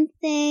or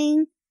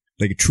something.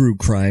 Like a true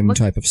crime What-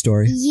 type of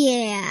story.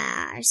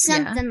 Yeah,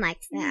 something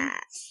like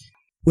that.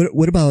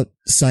 What about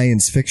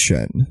science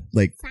fiction?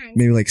 Like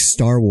maybe like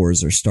Star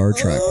Wars or Star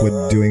Trek.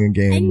 Would doing a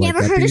game I've like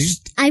never that heard be? of.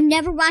 I've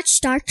never watched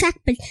Star Trek,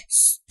 but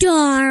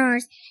Star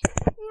Wars.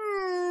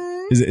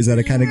 Is that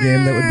a kind of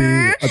game that would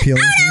be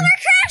appealing to you?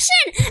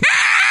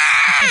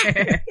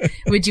 Crashing.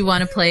 Would you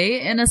want to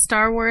play in a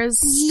Star Wars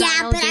Yeah,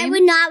 style but I game?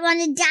 would not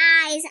want to die.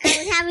 I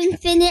would have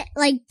infinite,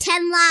 like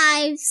 10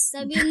 lives.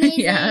 That'd be amazing.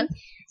 Yeah.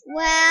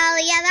 Well,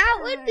 yeah, that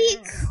would be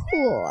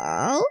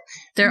cool.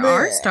 There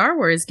are Star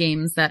Wars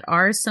games that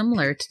are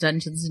similar to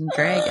Dungeons and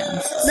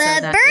Dragons. so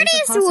But that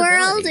is a Birdie's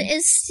world possibility.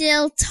 is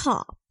still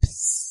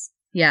tops.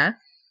 Yeah.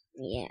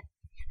 Yeah.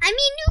 I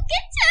mean, you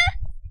get to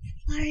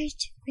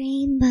fart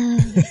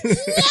rainbows.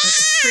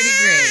 That's pretty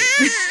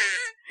great.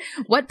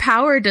 What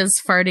power does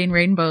farting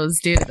rainbows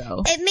do,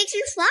 though? It makes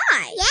you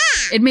fly.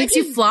 Yeah. It makes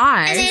you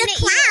fly.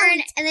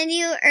 And then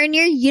you earn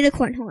your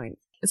unicorn horn.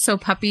 So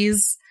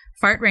puppies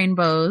fart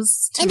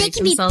rainbows to And they make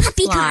can be themselves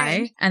puppy fly,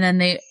 corn. and then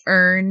they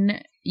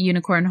earn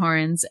unicorn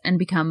horns and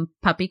become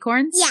puppy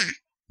corns. Yeah,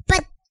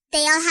 but they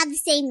all have the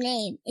same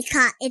name.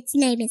 Its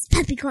name is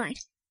Puppycorn.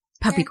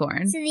 Puppy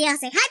corn. So they all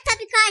say, "Hi,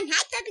 Puppycorn!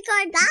 Hi,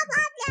 Puppycorn!" Blah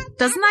blah blah.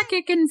 Doesn't that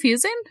get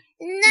confusing?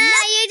 No,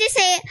 you just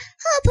say,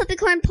 "Oh,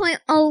 puppycorn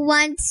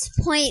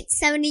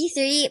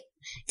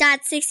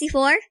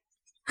 0.01.73.64."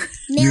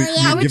 Million.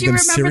 You How would give you them remember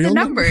the serial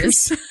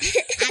numbers?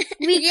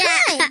 We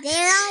could. They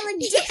all look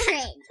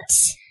different.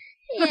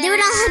 They would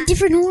all have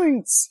different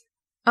horns.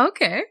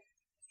 Okay.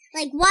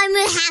 Like one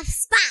would have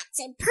spots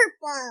and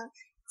purple.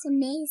 It's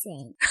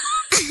amazing.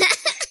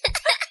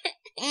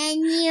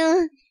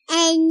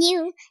 and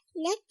you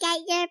look at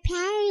your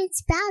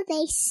parents while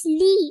they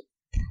sleep.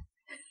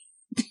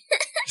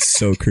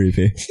 So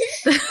creepy.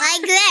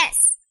 Like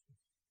this.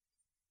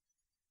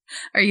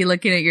 Are you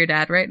looking at your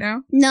dad right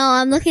now? No,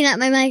 I'm looking at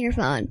my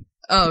microphone.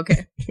 Oh,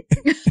 okay.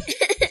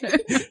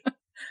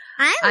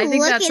 I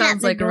think that looking sounds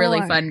at the like a really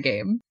door. fun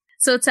game.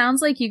 So it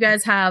sounds like you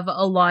guys have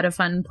a lot of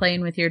fun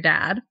playing with your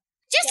dad.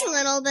 Just a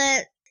little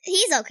bit.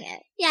 He's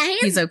okay. Yeah,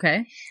 He's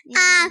okay.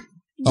 I'll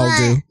But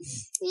do.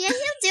 yeah,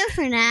 he'll do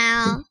for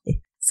now.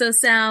 So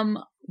Sam,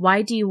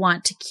 why do you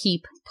want to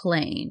keep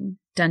playing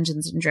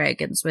Dungeons and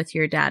Dragons with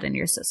your dad and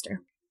your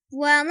sister?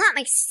 Well, not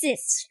my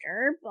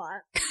sister,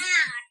 but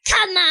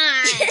come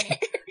on.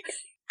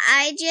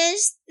 I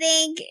just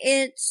think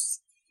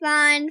it's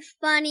fun,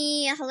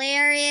 funny,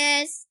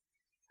 hilarious,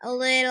 a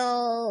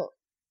little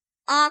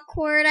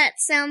awkward at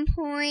some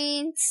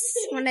points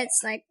when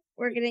it's like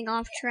we're getting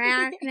off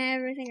track and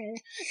everything.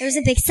 There's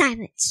a big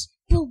silence.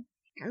 Boom.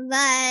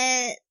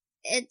 But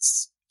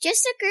it's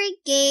just a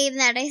great game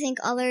that I think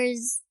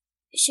others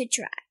should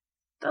try.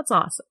 That's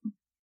awesome.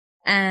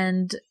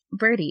 And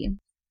Birdie.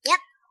 Yep.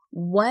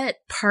 What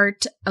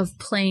part of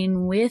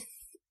playing with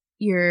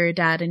your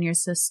dad and your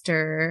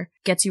sister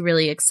gets you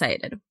really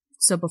excited?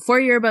 So before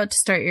you're about to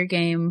start your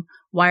game,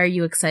 why are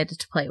you excited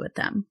to play with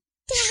them?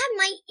 To have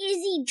my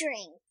Izzy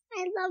drink.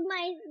 I love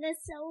the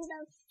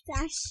soda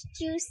dash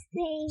juice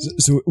thing.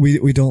 So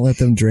we don't let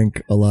them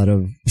drink a lot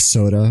of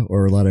soda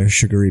or a lot of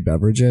sugary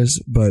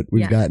beverages, but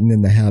we've Yeah. gotten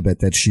in the habit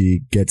that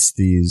she gets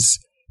these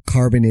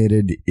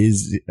carbonated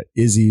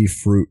Izzy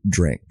fruit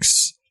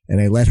drinks,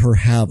 and I let her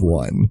have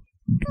one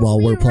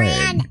while we're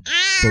playing.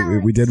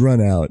 But we did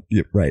run out.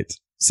 Yeah, right.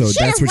 So Should've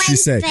that's what she went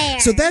said. there.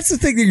 So that's the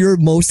thing that you're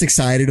most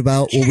excited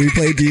about when we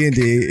play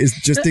D&D is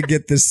just to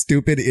get this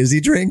stupid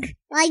Izzy drink.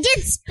 Well, I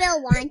did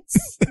spill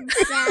once. And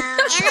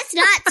it's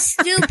not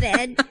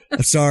stupid.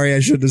 I'm sorry, I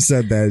shouldn't have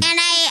said that.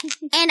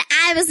 And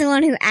I was the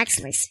one who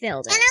actually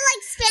spilled And it. I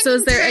like spending So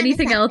is there time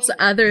anything with else them.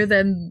 other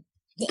than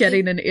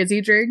getting an Izzy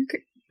drink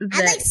that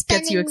like gets you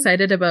spending-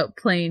 excited about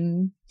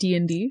playing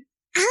D&D?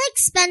 I like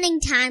spending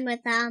time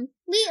with them.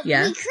 We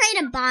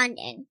create a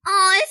bonding.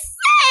 Oh,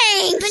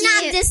 thank But you.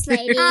 not this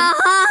lady. Oh.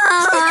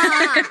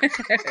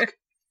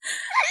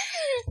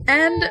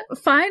 And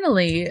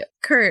finally,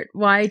 Kurt,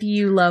 why do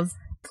you love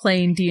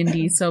playing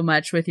D&D so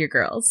much with your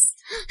girls?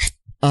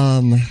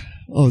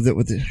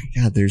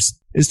 God, there's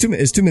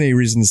too many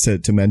reasons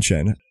to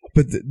mention.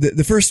 But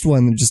the first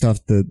one, just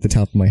off the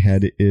top of my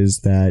head,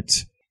 is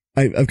that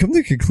I've come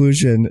to the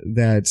conclusion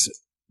that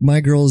my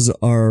girls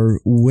are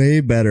way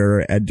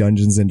better at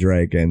Dungeons and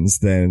Dragons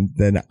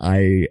than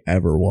I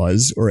ever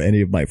was, or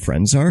any of my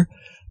friends are.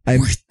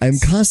 I'm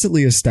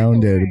constantly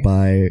astounded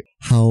by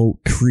how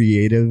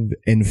creative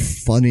and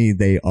funny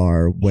they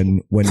are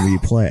when we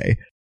play.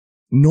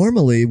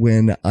 Normally,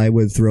 when I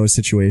would throw a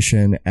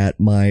situation at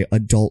my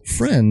adult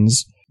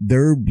friends,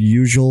 their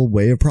usual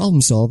way of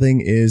problem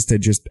solving is to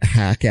just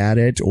hack at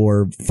it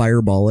or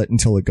fireball it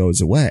until it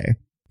goes away.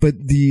 But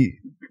the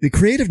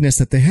creativeness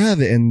that they have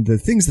and the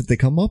things that they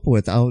come up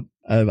with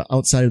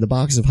outside of the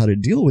box of how to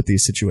deal with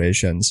these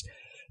situations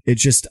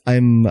It's just,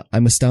 I'm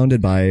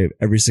astounded by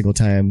every single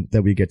time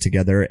that we get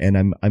together, and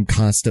I'm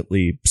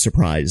constantly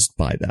surprised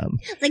by them.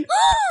 Like,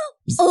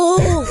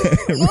 oh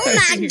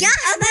my gosh.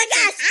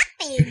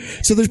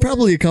 So there's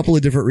probably a couple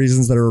of different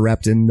reasons that are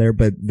wrapped in there,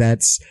 but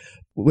that's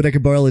what I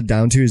could boil it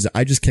down to is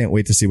I just can't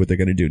wait to see what they're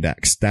going to do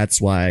next. That's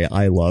why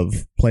I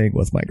love playing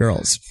with my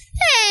girls.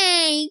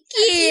 Thank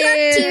you. You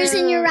have tears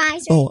in your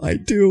eyes. Oh, I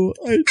do.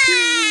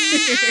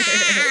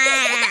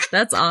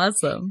 That's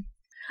awesome.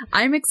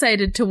 I'm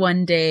excited to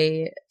one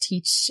day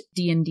teach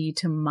D&D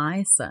to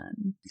my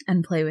son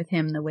and play with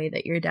him the way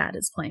that your dad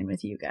is playing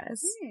with you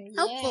guys.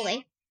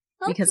 Hopefully.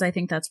 Because I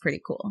think that's pretty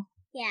cool.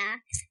 Yeah.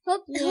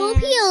 Hope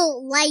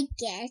he'll like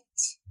it.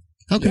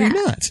 How could he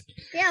not?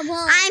 Yeah,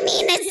 well, I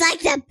mean, it's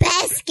like the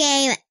best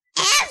game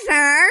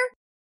ever.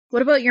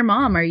 What about your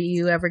mom? Are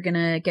you ever going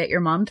to get your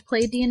mom to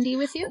play D&D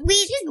with you? We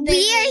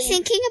are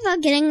thinking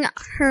about getting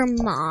her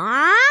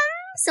mom,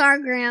 so our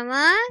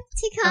grandma,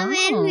 to come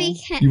in.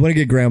 You want to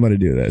get grandma to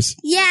do this?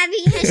 Yeah,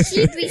 because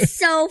she'd be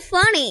so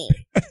funny.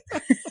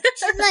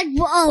 She'd be like,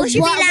 whoa, what'd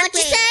you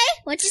say?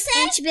 What'd you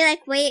say? And she'd be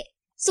like, wait,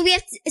 so we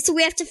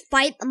have to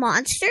fight the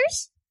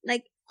monsters?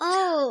 Like,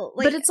 oh,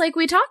 wait. But it's like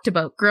we talked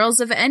about.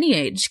 Girls of any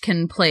age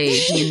can play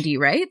D&D,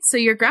 right? So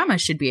your grandma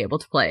should be able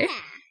to play. Yeah.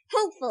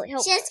 Hopefully.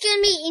 So it's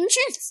gonna be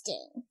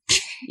interesting.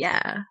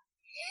 Yeah.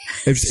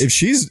 If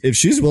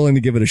she's willing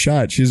to give it a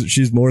shot,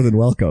 she's more than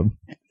welcome.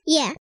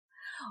 Yeah.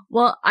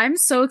 Well, I'm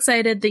so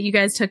excited that you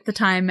guys took the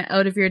time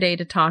out of your day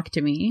to talk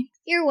to me.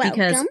 You're welcome.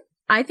 Because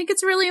I think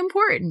it's really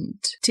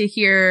important to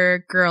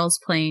hear girls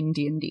playing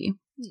D&D.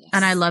 Yes.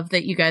 And I love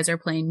that you guys are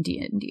playing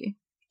D&D.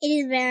 It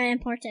is very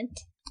important.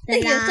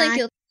 Thank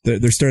you.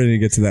 They're starting to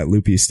get to that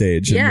loopy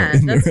stage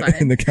in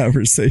the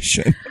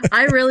conversation.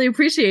 I really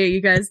appreciate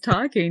you guys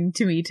talking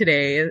to me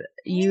today.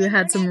 You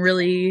had some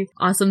really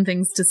awesome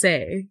things to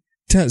say.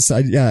 Tess,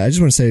 I just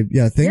want to say,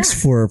 thanks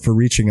for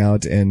reaching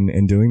out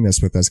and doing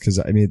this with us.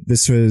 Cause I mean,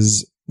 this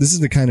is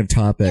the kind of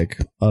topic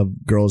of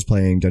girls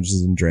playing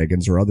Dungeons and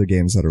Dragons or other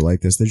games that are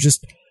like this. There's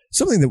just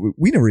something that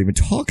we never even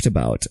talked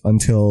about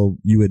until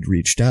you had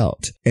reached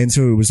out. And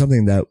so it was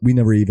something that we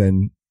never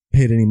even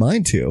paid any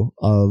mind to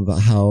of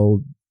how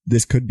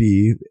this could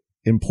be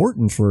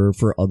important for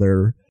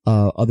other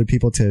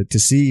people to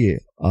see,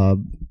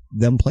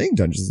 them playing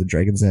Dungeons and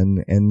Dragons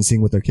and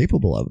seeing what they're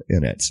capable of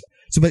in it.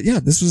 So, but yeah,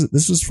 this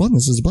was fun.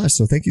 This was a blast.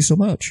 So thank you so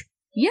much.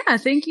 Yeah,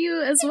 thank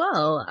you as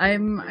well.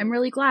 I'm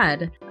really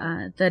glad,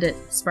 that it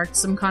sparked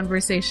some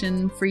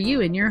conversation for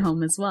you in your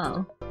home as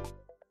well.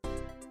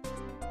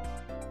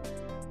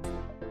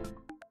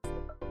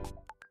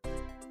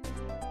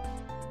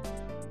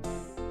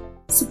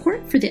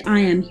 Support for the I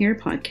Am Here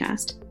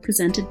podcast,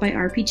 presented by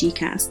RPG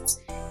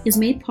Casts, is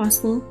made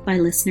possible by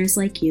listeners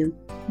like you.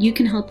 You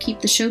can help keep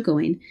the show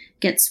going,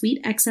 get sweet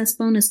excess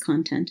bonus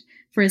content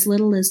for as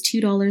little as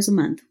 $2 a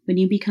month when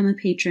you become a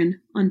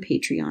patron on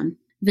Patreon.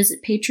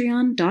 Visit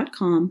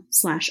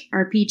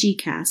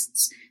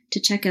patreon.com/RPGcasts to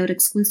check out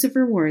exclusive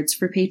rewards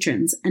for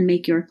patrons and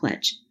make your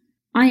pledge.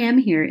 I Am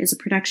Here is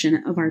a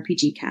production of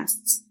RPG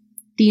Casts.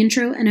 The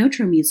intro and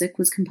outro music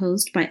was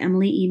composed by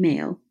Emily E.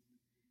 Mayo.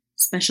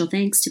 Special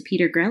thanks to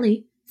Peter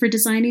Grelly for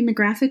designing the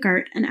graphic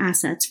art and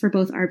assets for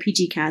both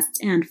RPG Casts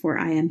and for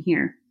I Am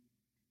Here.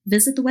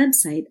 Visit the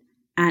website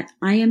at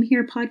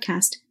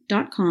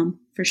IamHerePodcast.com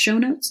for show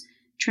notes,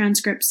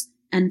 transcripts,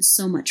 and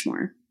so much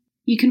more.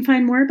 You can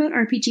find more about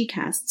RPG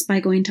Casts by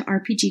going to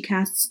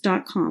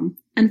RPGcasts.com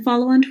and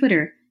follow on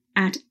Twitter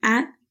at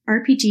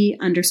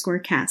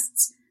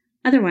RPG_casts.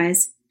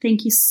 Otherwise,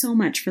 thank you so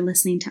much for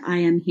listening to I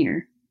Am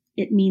Here.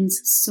 It means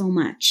so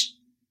much.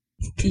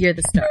 You're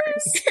the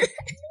stars.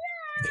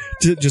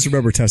 Just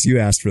remember, Tess, you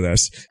asked for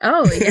this.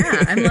 Oh,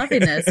 yeah. I'm loving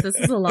this. This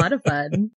is a lot of fun.